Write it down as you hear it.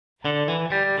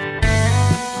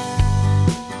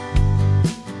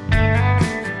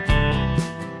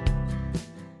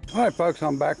Alright folks,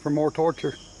 I'm back for more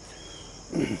torture.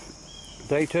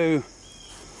 Day 2.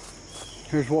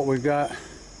 Here's what we've got.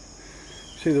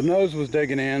 See, the nose was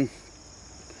digging in,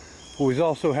 but we was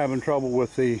also having trouble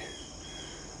with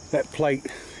that plate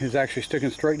is actually sticking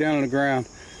straight down in the ground,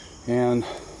 and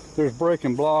there's brick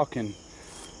and block and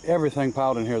everything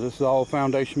piled in here. This is all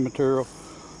foundation material,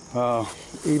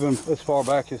 even as far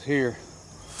back as here.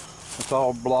 It's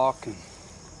all block. And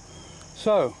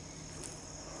so,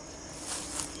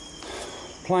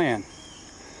 plan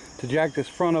to jack this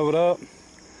front of it up.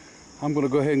 I'm going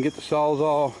to go ahead and get the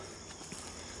sawzall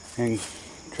and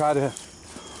try to,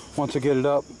 once I get it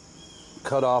up,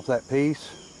 cut off that piece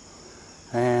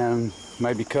and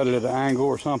maybe cut it at an angle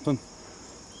or something,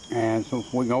 and so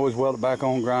we can always weld it back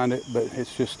on, grind it, but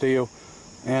it's just steel,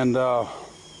 and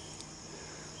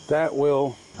that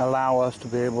will allow us to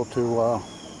be able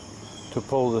to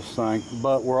pull this thing.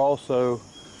 But we're also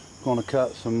going to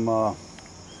cut some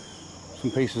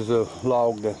pieces of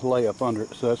log to lay up under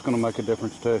it, so that's going to make a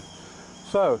difference too.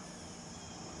 So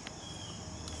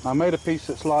I made a piece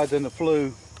that slides in the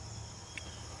flue,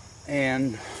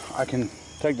 and I can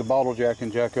take the bottle jack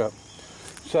and jack up.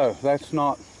 So that's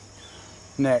not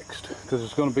next, because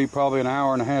it's going to be probably an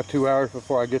hour and a half, 2 hours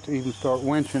before I get to even start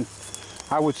winching,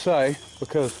 I would say,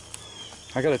 because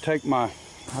I got to take my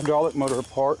hydraulic motor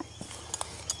apart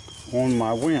on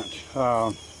my winch.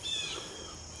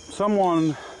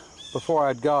 Someone before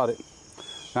I'd got it,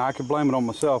 now I could blame it on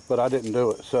myself, but I didn't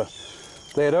do it. So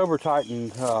they had over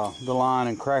tightened the line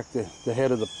and cracked the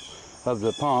head of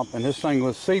the pump, and this thing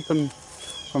was seeping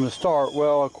from the start.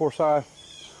 Well, of course I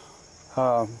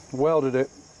welded it,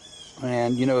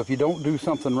 and you know, if you don't do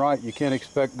something right, you can't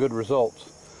expect good results.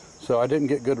 So I didn't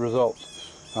get good results.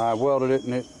 I welded it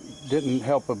and it didn't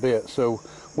help a bit. So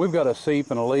we've got a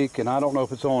seep and a leak, and I don't know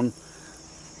if it's on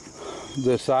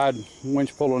the side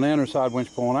winch pulling in or side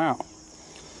winch pulling out.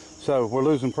 So we're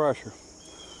losing pressure.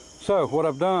 So what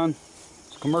I've done,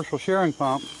 it's a commercial shearing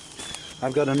pump.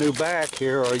 I've got a new back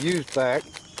here, or a used back,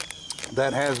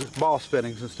 that has boss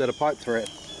fittings instead of pipe thread.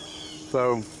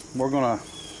 So we're gonna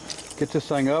get this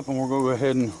thing up, and we're gonna go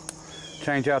ahead and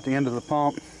change out the end of the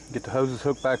pump, get the hoses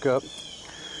hooked back up,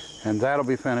 and that'll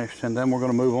be finished. And then we're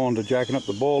gonna move on to jacking up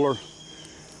the boiler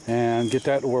and get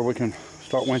that to where we can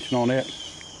start winching on it.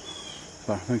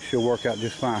 So I think she'll work out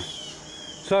just fine.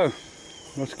 So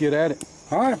let's get at it.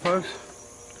 All right, folks,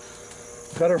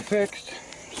 got her fixed.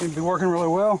 Seems to be working really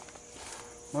well.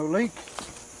 No leak,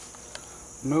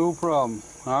 no problem.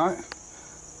 All right,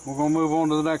 we're gonna move on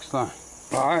to the next thing.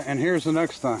 All right, and here's the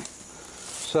next thing.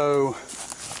 So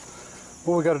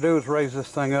what we got to do is raise this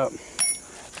thing up.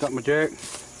 Got my jack.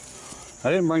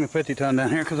 I didn't bring the 50 ton down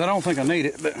here because I don't think I need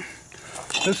it, but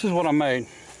this is what I made.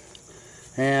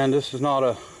 And this is not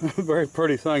a very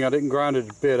pretty thing. I didn't grind it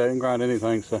a bit. I didn't grind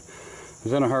anything, so I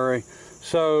was in a hurry.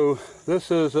 So this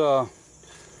is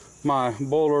my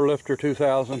BOILER lifter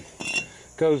 2000.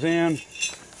 Goes in,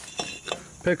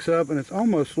 picks up, and it's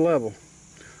almost level.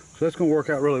 So that's going to work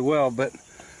out really well, but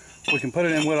we can put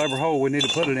it in whatever hole we need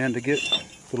to put it in to get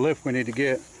the lift we need to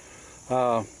get.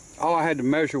 All I had to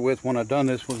measure with when I done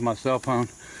this was my cell phone.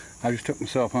 I just took my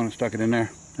cell phone and stuck it in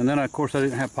there. And then, of course, I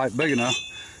didn't have pipe big enough,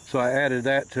 so I added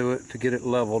that to it to get it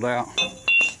leveled out.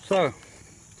 So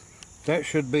that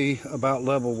should be about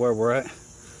level where we're at.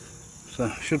 So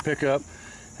should pick up.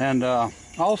 And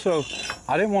also,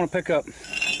 I didn't want to pick up,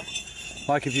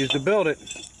 like if you used to build it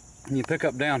and you pick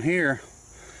up down here,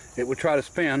 it would try to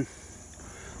spin.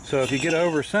 So if you get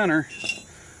over center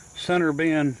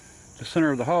being the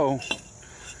center of the hole,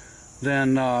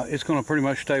 then it's going to pretty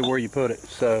much stay where you put it.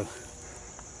 So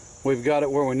we've got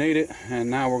it where we need it, and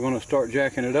now we're going to start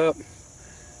jacking it up,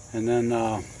 and then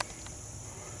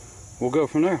we'll go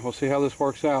from there. We'll see how this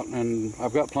works out. And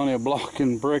I've got plenty of block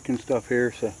and brick and stuff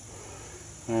here, so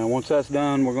once that's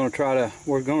done, we're going to try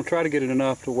to get it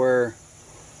enough to where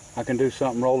I can do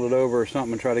something, roll it over or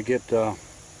something, and try to get that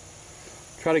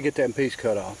piece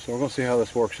cut off. So we're going to see how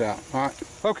this works out. All right,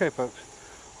 okay, folks.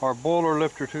 Our BOILER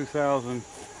lifter 2000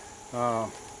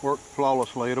 worked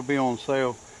flawlessly. It'll be on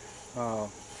sale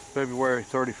February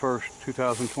 31st,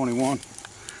 2021.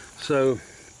 So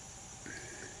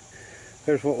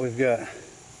there's what we've got,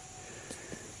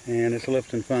 and it's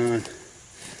lifting fine.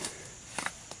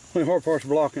 The hard part's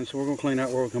blocking, so we're going to clean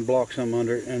out where we can block some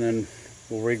under it, and then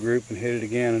we'll regroup and hit it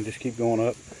again and just keep going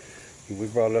up.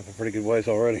 We've brought it up a pretty good ways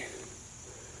already.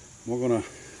 We're going to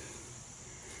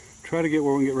try to get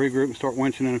where we can get regrouped and start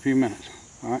winching in a few minutes.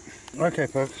 All right. Okay,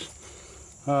 folks.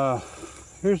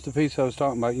 Here's the piece I was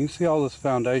talking about. You can see all this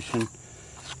foundation,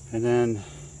 and then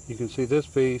you can see this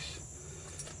piece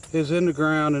is in the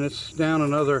ground, and it's down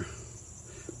another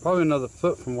probably another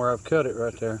foot from where I've cut it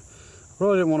right there. I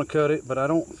really didn't want to cut it, but I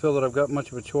don't feel that I've got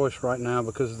much of a choice right now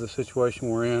because of the situation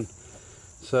we're in.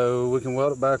 So we can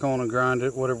weld it back on and grind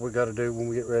it, whatever we got to do when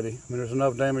we get ready. I mean, there's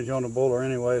enough damage on the boiler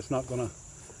anyway, it's not going to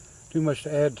do much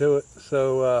to add to it.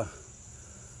 So,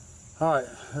 all right,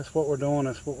 that's what we're doing,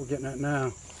 that's what we're getting at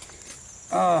now.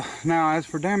 Now, as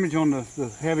for damage on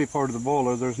the heavy part of the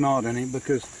boiler, there's not any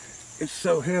because it's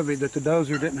so heavy that the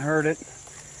dozer didn't hurt it,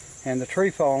 and the tree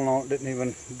falling on it didn't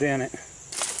even dent it,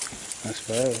 I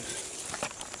suppose.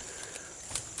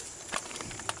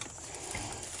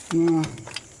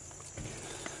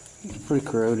 It's pretty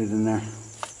corroded in there.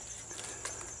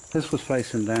 This was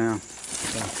facing down.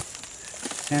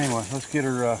 So, anyway, let's get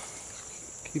her,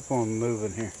 keep on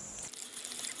moving here.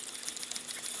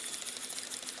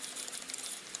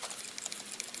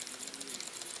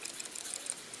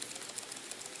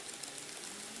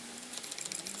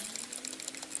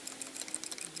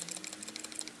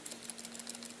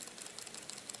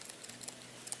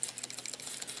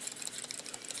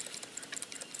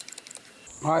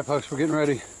 All right, folks, we're getting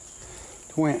ready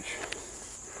to winch.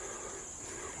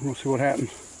 We'll see what happens.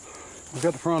 We've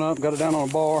got the front up, got it down on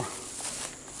a bar,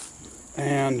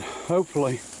 and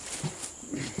hopefully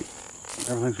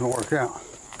everything's gonna work out.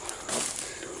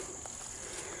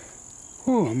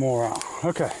 Whew, I'm wore out.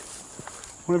 Okay,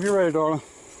 whenever you're ready, darling.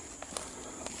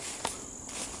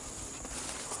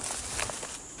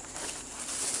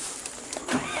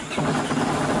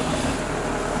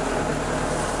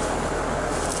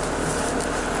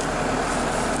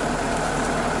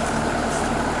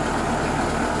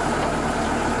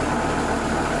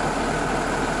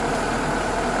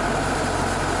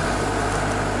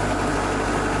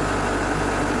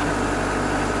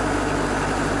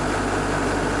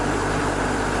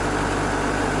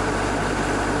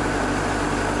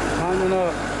 Tightening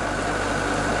up.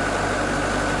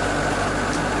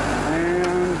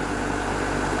 And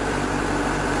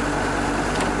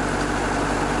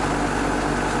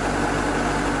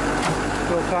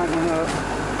still tightening up.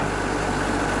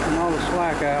 And all the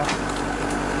slack out.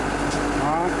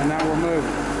 Alright, and now we're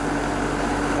moving.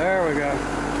 There we go.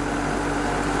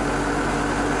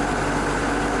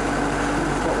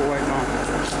 That's what we're waiting on.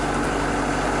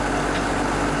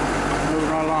 Moving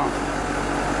right along.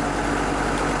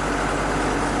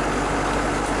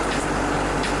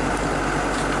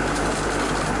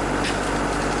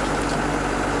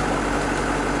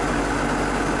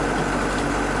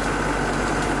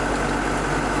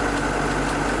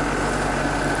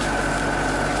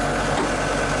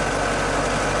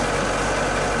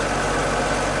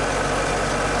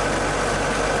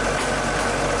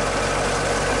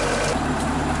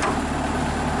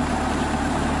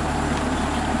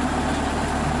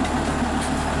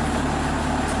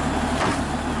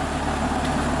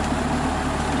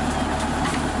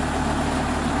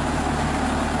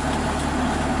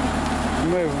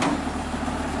 Moving.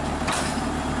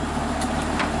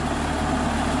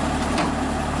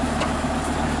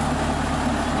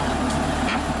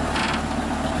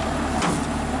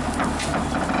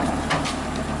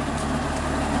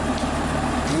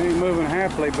 It ain't moving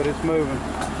happily, but it's moving.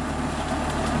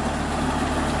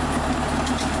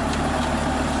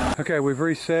 Okay, we've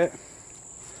reset.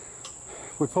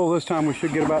 If we pull this time, we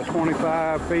should get about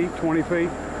 25 feet, 20 feet.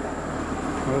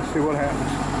 Let's see what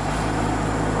happens.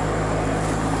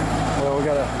 Well, we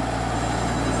got a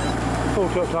pull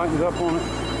tilt tightens up on it.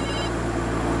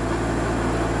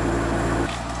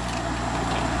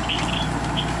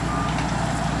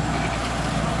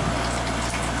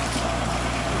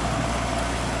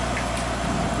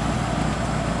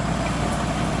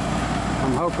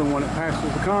 I'm hoping when it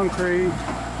passes the concrete,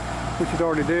 which it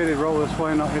already did, it'd roll this way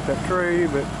and not hit that tree,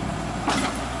 but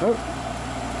oh,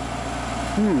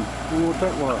 I wonder what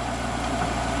that was.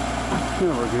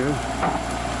 Never good.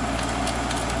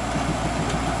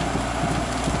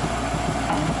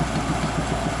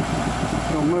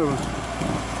 Still moving.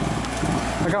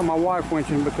 I got my wife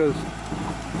winching because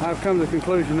I've come to the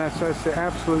conclusion that's the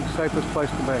absolute safest place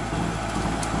to be.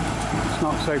 It's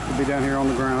not safe to be down here on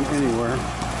the ground anywhere,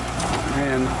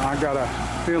 and I got a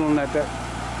feeling that that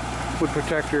would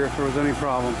protect her if there was any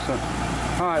problem. So,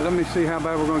 all right, let me see how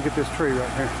bad we're going to get this tree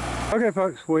right here. Okay,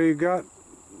 folks, we got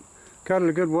it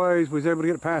a good ways. We was able to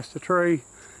get it past the tree.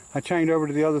 I chained over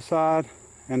to the other side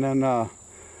and then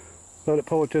let it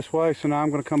pull it this way. So now I'm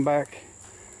going to come back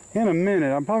in a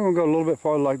minute. I'm probably going to go a little bit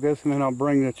farther like this, and then I'll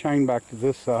bring the chain back to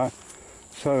this side.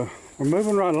 So we're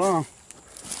moving right along,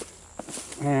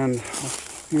 and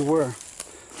you were.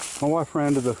 My wife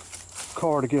ran to the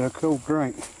car to get a cool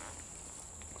drink.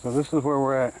 So this is where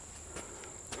we're at.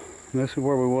 And this is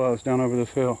where we was, down over this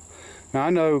hill. Now I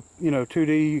know, you know,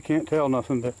 2D, you can't tell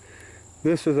nothing, but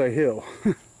this is a hill.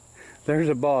 There's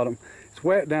a bottom. It's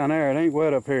wet down there, it ain't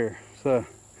wet up here. So,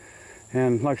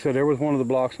 and like I said, there was one of the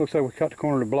blocks. Looks like we cut the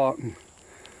corner of the block and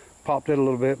popped it a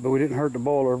little bit, but we didn't hurt the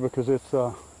boiler because it's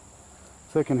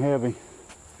thick and heavy.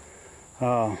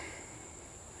 There's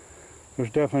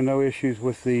definitely no issues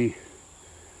with the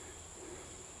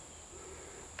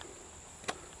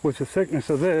thickness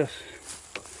of this.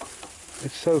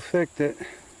 It's so thick that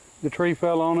the tree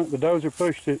fell on it, the dozer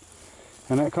pushed it,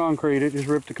 and that concrete, it just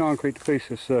ripped the concrete to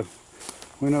pieces. So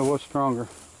we know what's stronger.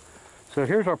 So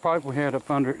here's our pipe we had up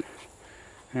under it,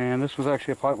 and this was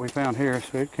actually a pipe we found here,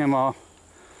 so it came off.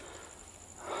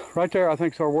 Right there I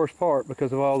think is our worst part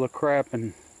because of all the crap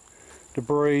and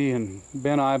debris and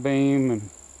bent I-beam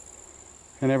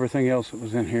and everything else that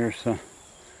was in here. So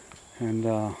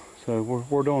so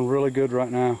we're doing really good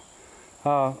right now.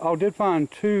 I did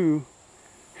find 2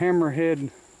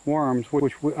 hammerhead worms,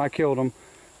 which I killed them,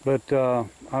 but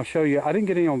I'll show you. I didn't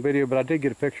get any on video, but I did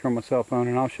get a picture on my cell phone,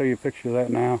 and I'll show you a picture of that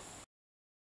now.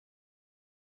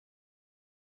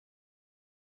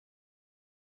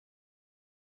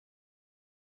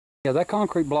 Yeah, that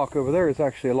concrete block over there is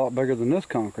actually a lot bigger than this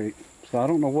concrete. So I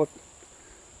don't know what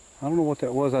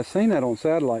that was. I seen that on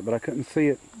satellite, but I couldn't see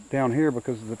it down here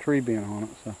because of the tree being on it.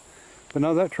 So, but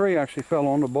no, that tree actually fell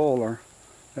on the boiler.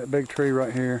 That big tree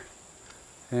right here,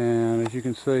 and as you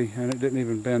can see, and it didn't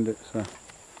even bend it. So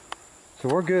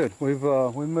we're good. We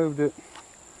moved it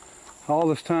all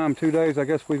this time, 2 days. I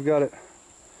guess we've got it.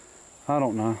 I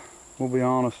don't know. We'll be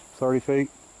honest, 30 feet.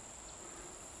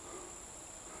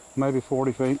 Maybe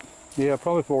 40 feet. Yeah,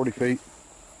 probably 40 feet.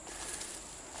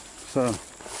 So,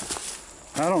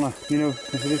 I don't know. You know,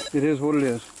 it is what it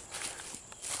is.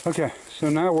 Okay, so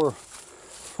now we're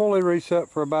fully reset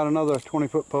for about another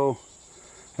 20-foot pole.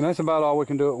 And that's about all we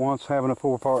can do at once, having a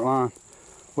 4-part line.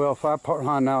 Well, 5-part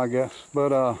line now, I guess.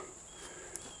 But,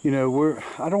 you know,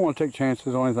 I don't want to take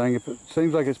chances on anything. If it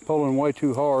seems like it's pulling way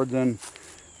too hard, then,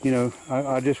 you know,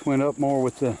 I just went up more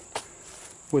with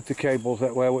the cables.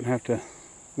 That way I wouldn't have to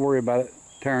worry about it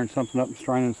tearing something up and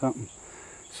straining something.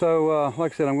 So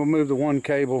like I said, I'm going to move the one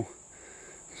cable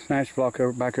snatch block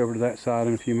back over to that side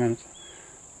in a few minutes.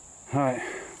 Alright,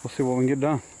 we'll see what we can get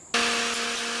done.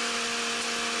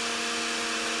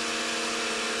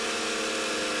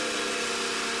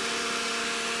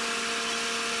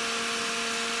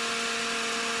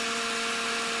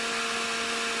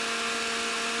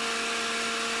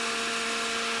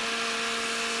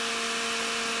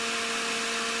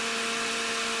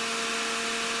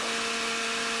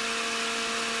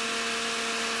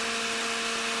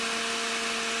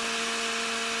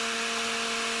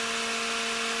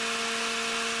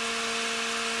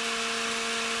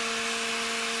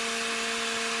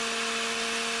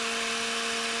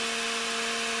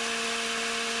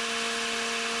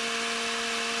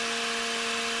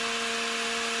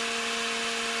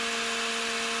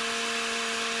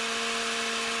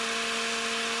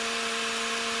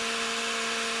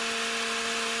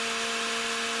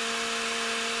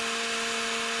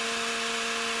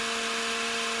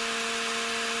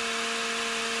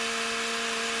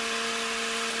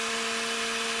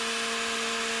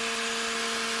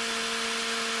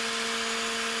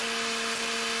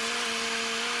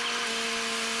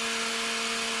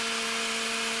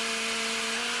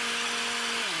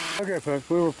 Okay folks,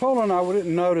 we were pulling, I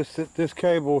didn't notice that this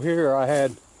cable here I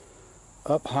had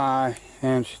up high,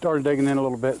 and she started digging in a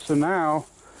little bit. So now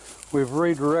we've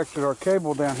redirected our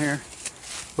cable down here,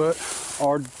 but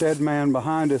our dead man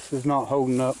behind us is not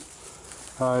holding up.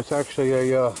 It's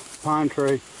actually a pine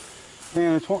tree,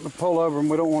 and it's wanting to pull over, and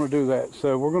we don't want to do that.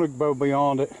 So we're going to go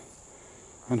beyond it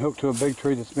and hook to a big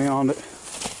tree that's beyond it.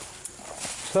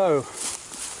 So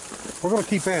we're going to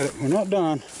keep at it. We're not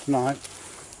done tonight,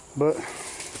 but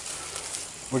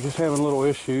we're just having little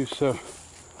issues. So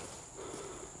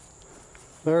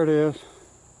there it is.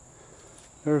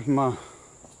 There's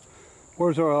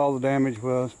where's all the damage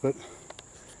was,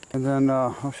 and then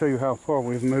I'll show you how far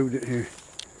we've moved it here.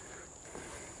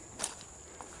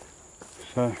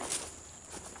 So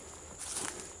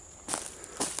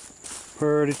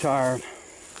pretty tired.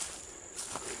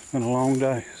 It's been a long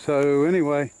day. So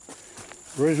anyway,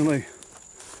 originally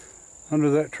under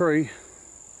that tree,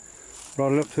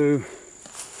 brought it up to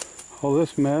all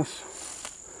this mess,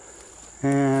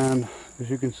 and as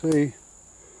you can see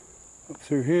up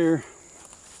through here,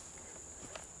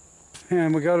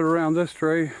 and we got it around this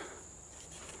tree,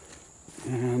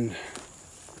 and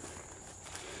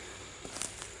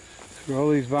through all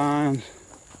these vines,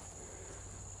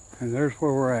 and there's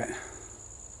where we're at.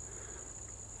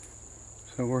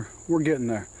 So we're getting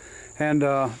there. And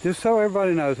just so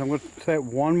everybody knows, I'm going to say it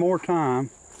one more time,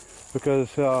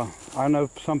 because I know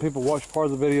some people watch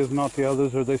part of the videos and not the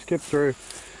others, or they skip through.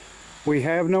 We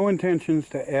have no intentions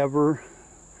to ever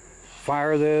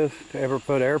fire this, to ever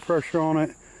put air pressure on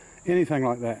it, anything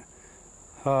like that.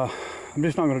 I'm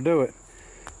just not going to do it.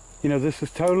 You know, this is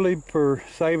totally for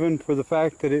saving for the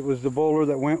fact that it was the boiler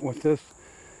that went with this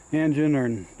engine,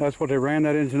 and that's what they ran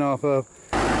that engine off of.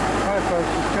 Alright folks,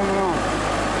 it's coming on.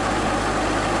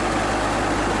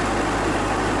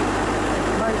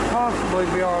 This may possibly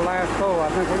be our last pull. I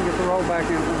think we can get the roll back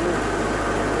in from here.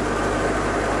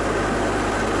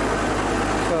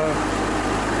 So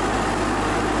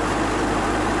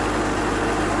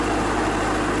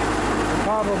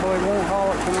probably won't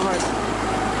haul it tonight.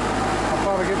 I'll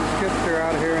probably get the skid steer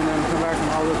out of here and then come back and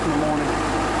haul this in the morning.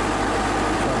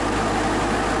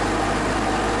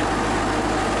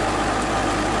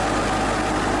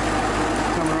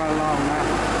 Coming right along now.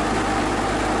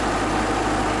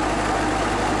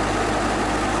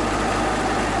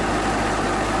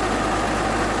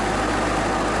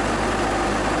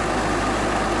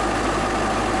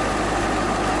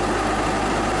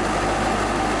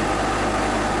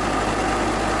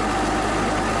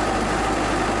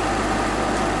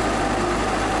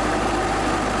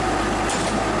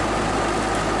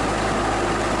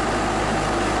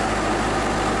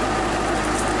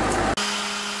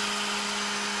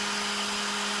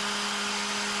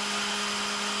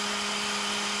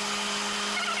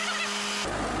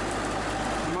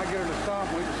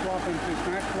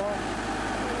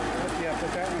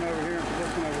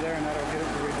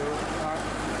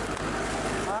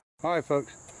 Alright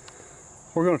folks,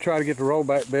 we're going to try to get the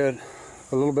rollback bed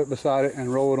a little bit beside it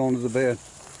and roll it onto the bed.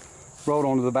 Roll it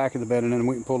onto the back of the bed, and then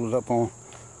we can pull it up on.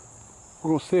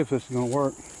 We're going to see if this is going to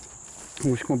work.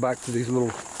 We're just going back to these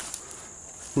little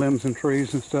limbs and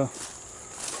trees and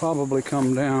stuff. Probably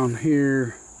come down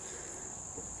here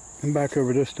and back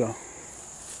over this stuff.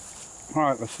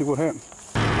 Alright, let's see what happens.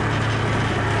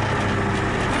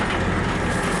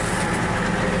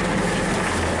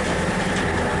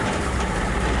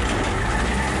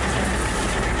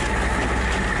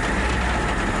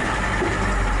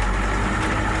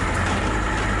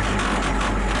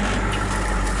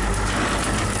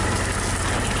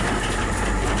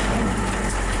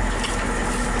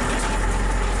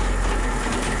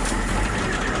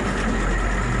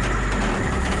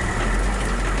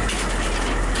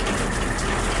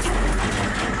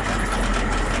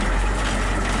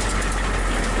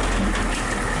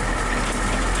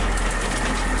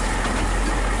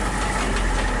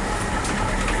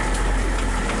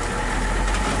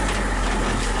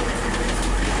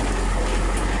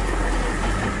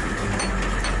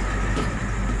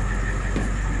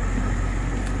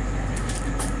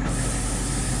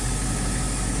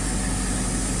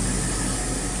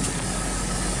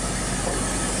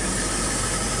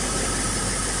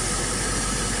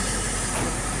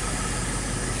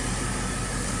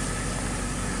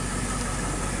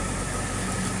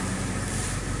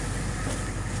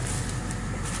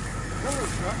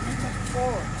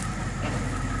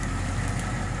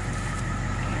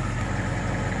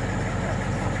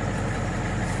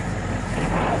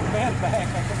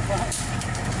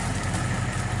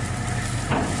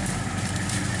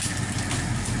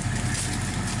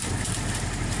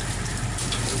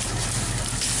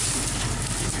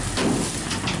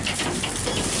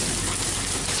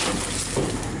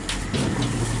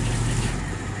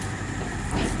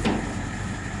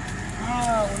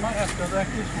 We might have to go back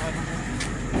this way.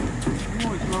 You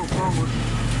always roll forward.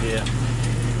 Yeah.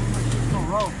 It's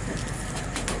gonna roll.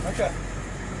 Okay.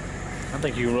 I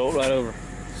think you can roll it right over.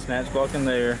 Snatch block in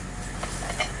there.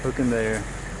 Hook in there.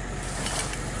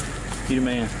 You the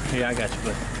man. Yeah, I got you,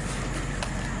 buddy.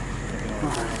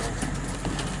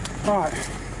 Alright.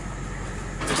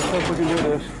 Let's hope we can do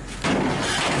this.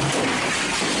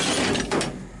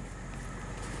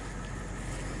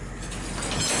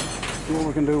 See what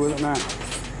we can do with it now.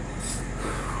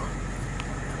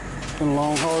 It's been a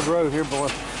long, hard road here, boy.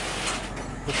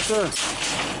 For sure.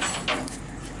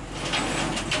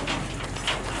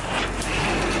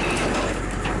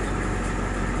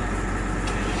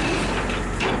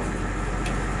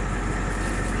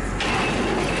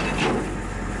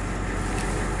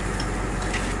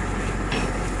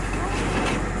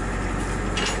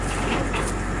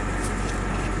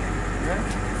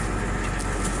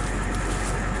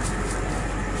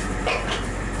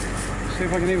 See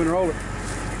if I can even roll it.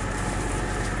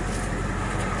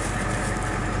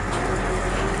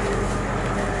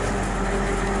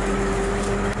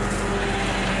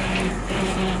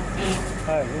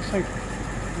 Hey, this thing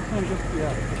just,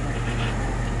 yeah.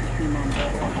 steam on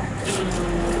that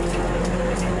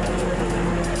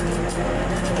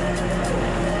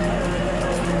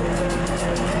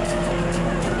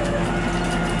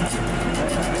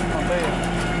my bed.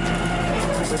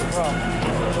 That's a problem.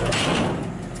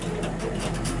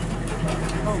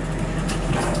 Oh.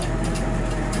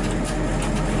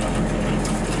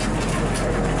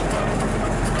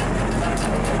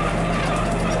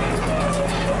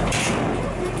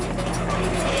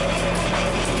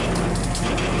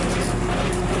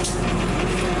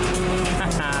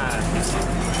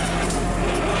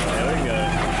 There we go.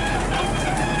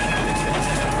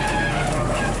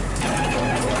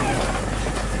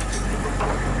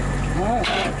 Alright.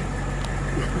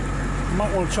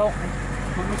 Might want to chalk.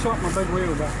 Let me chalk my big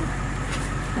wheel back here.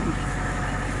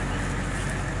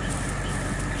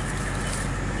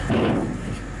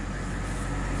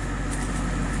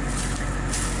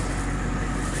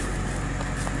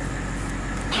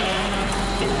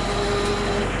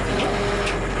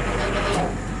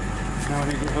 Now we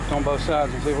need to get hooked on both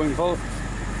sides and see if we can pull it.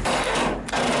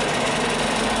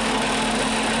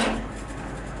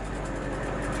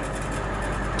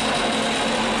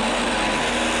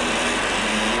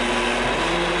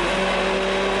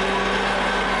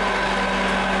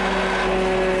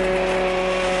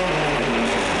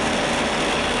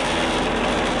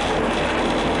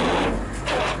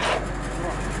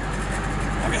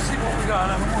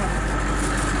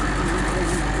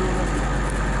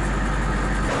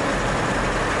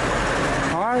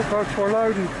 Alright folks, we're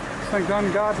loading. This thing's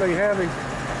ungodly heavy.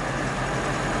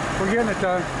 We're getting it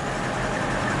though.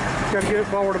 Got to get it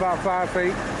forward about 5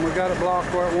 feet. We got it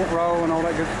blocked where it won't roll and all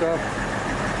that good stuff.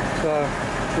 So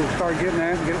we'll start getting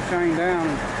that and get it chained down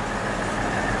and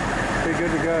be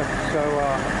good to go. So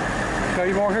tell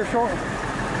you more here shortly.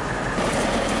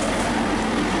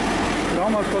 It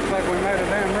almost looks like we made a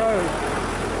damn road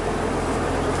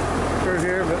through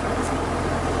here, but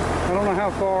I don't know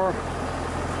how far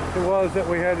it was that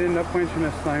we had to end up winching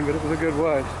this thing, but it was a good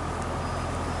ways.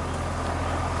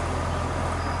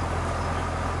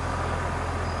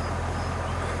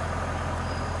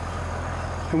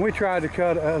 And we tried to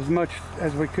cut as much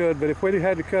as we could, but if we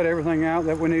had to cut everything out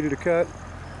that we needed to cut,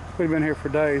 we'd been here for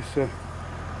days. So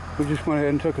we just went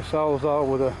ahead and took a sawzall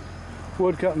with a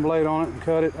wood cutting blade on it and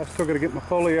cut it. I still got to get my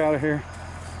pulley out of here.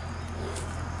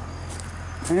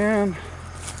 And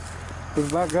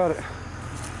we've about got it.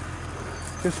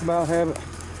 Just about have it.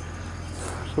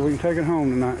 So we can take it home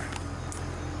tonight.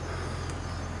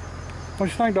 What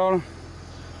you think, darling?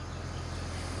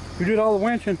 You did all the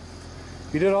winching.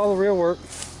 You did all the real work.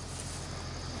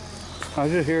 I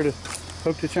was just here to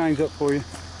hook the chains up for you.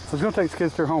 I was going to take the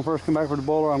skid steer home first, come back for the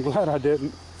boiler. I'm glad I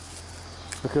didn't,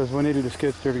 because we needed a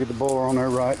skid steer to get the boiler on there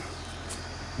right.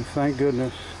 And thank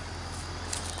goodness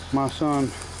my son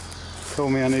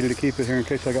told me I needed to keep it here in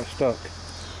case I got stuck,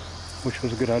 which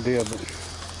was a good idea, but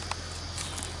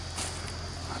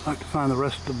I'd like to find the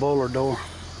rest of the boiler door.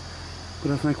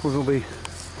 But I think we're going to be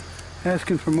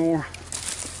asking for more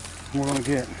than we're going to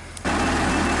get.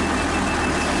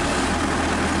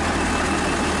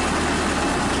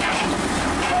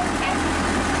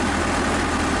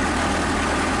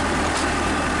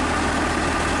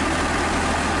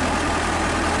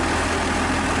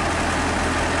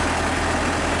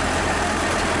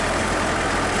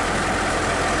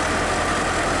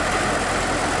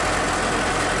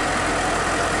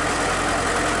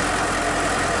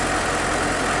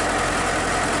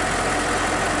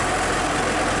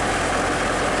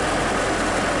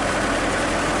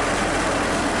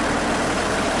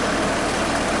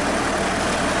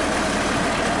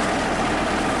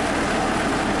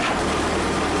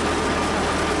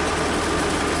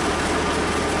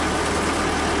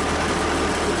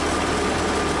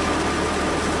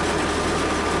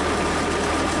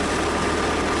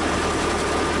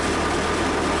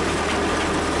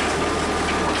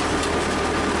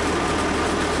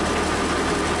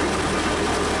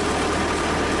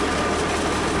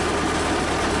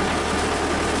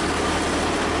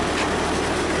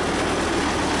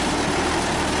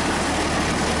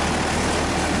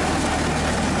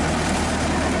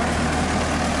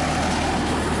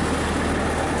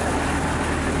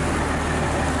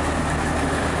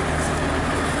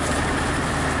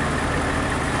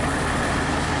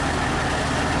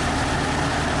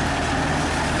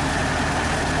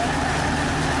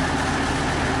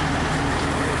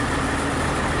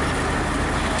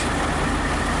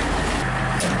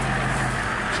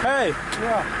 Hey,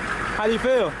 Yeah, how do you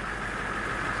feel?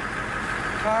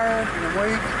 tired and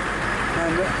weak,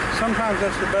 and sometimes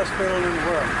that's the best feeling in the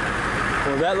world.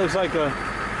 Well, that looks like a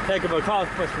heck of a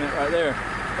accomplishment right there.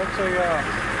 Let's see,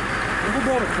 we We'll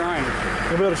build a train.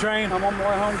 We'll build a train? I'm on my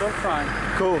way home, build a train.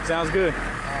 Cool, sounds good.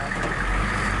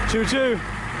 Choo choo.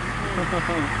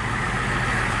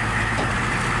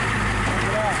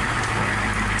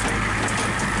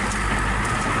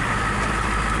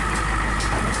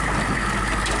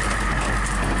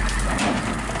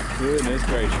 Goodness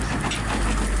gracious.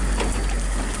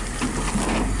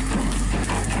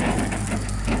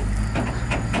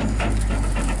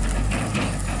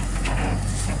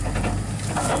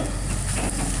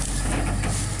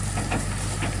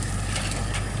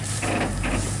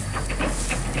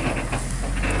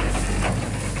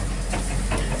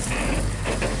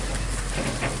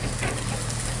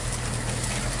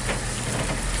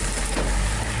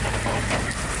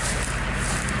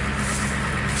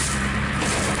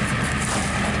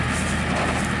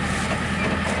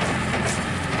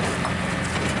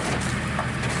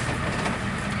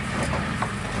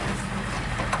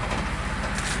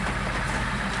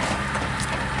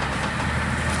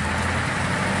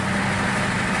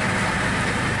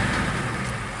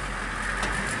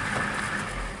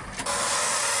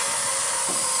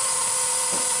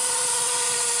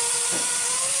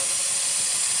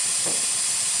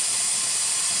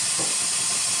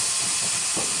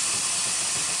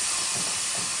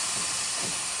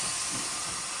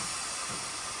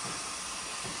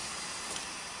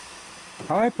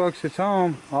 All right, folks, it's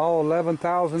home. All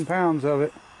 11,000 pounds of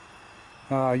it.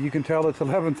 You can tell it's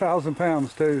 11,000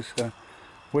 pounds too, so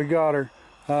we got her.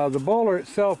 The boiler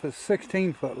itself is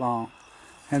 16 foot long.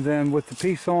 And then with the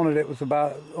piece on it, it was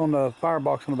about, on the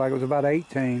firebox on the back, it was about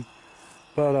 18.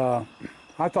 But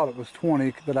I thought it was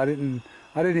 20, but I didn't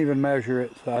even measure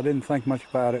it, so I didn't think much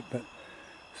about it. But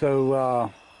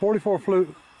so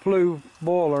 44 flue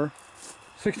boiler,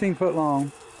 16 foot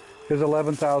long, is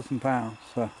 11,000 pounds.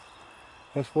 So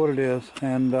that's what it is,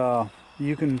 and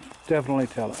you can definitely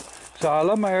tell it. So I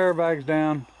left my airbags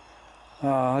down.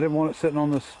 I didn't want it sitting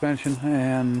on the suspension,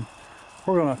 and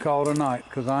we're gonna call it a night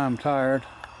because I am tired,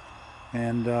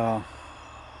 and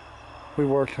we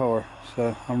worked hard.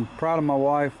 So I'm proud of my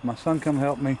wife. My son come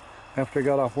help me after he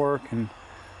got off work, and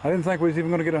I didn't think we was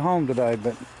even gonna get it home today,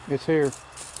 but it's here.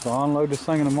 So I'll unload this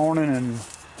thing in the morning, and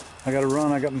I gotta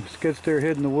run. I got my skid steer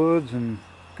hid in the woods, and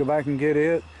go back and get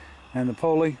it, and the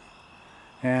pulley,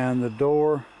 and the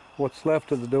door, what's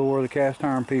left of the door, the cast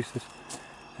iron pieces,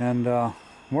 and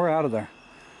we're out of there.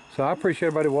 So I appreciate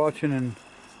everybody watching, and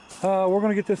we're going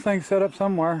to get this thing set up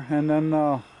somewhere, and then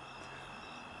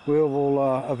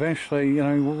we'll eventually, you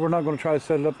know, we're not going to try to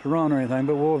set it up to run or anything,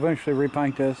 but we'll eventually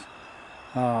repaint this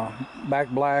back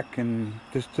black, and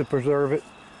just to preserve it,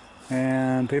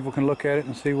 and people can look at it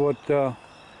and see what you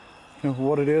know,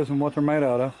 what it is and what they're made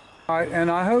out of. All right, and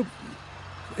I hope,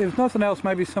 if nothing else,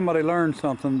 maybe somebody learned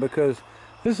something, because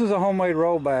this is a homemade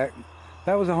rollback.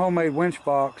 That was a homemade winch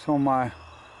box on my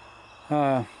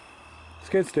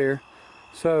skid steer.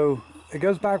 So it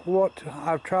goes back to what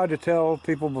I've tried to tell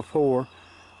people before.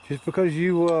 Just because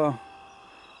you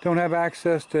don't have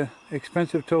access to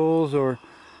expensive tools or,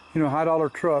 you know, high-dollar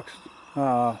trucks,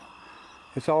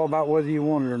 it's all about whether you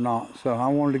want it or not. So I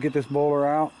wanted to get this boiler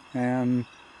out, and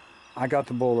I got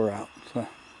the boiler out. So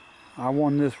I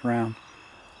won this round.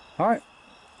 All right,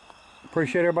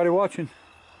 appreciate everybody watching,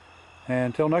 and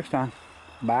until next time,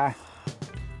 bye.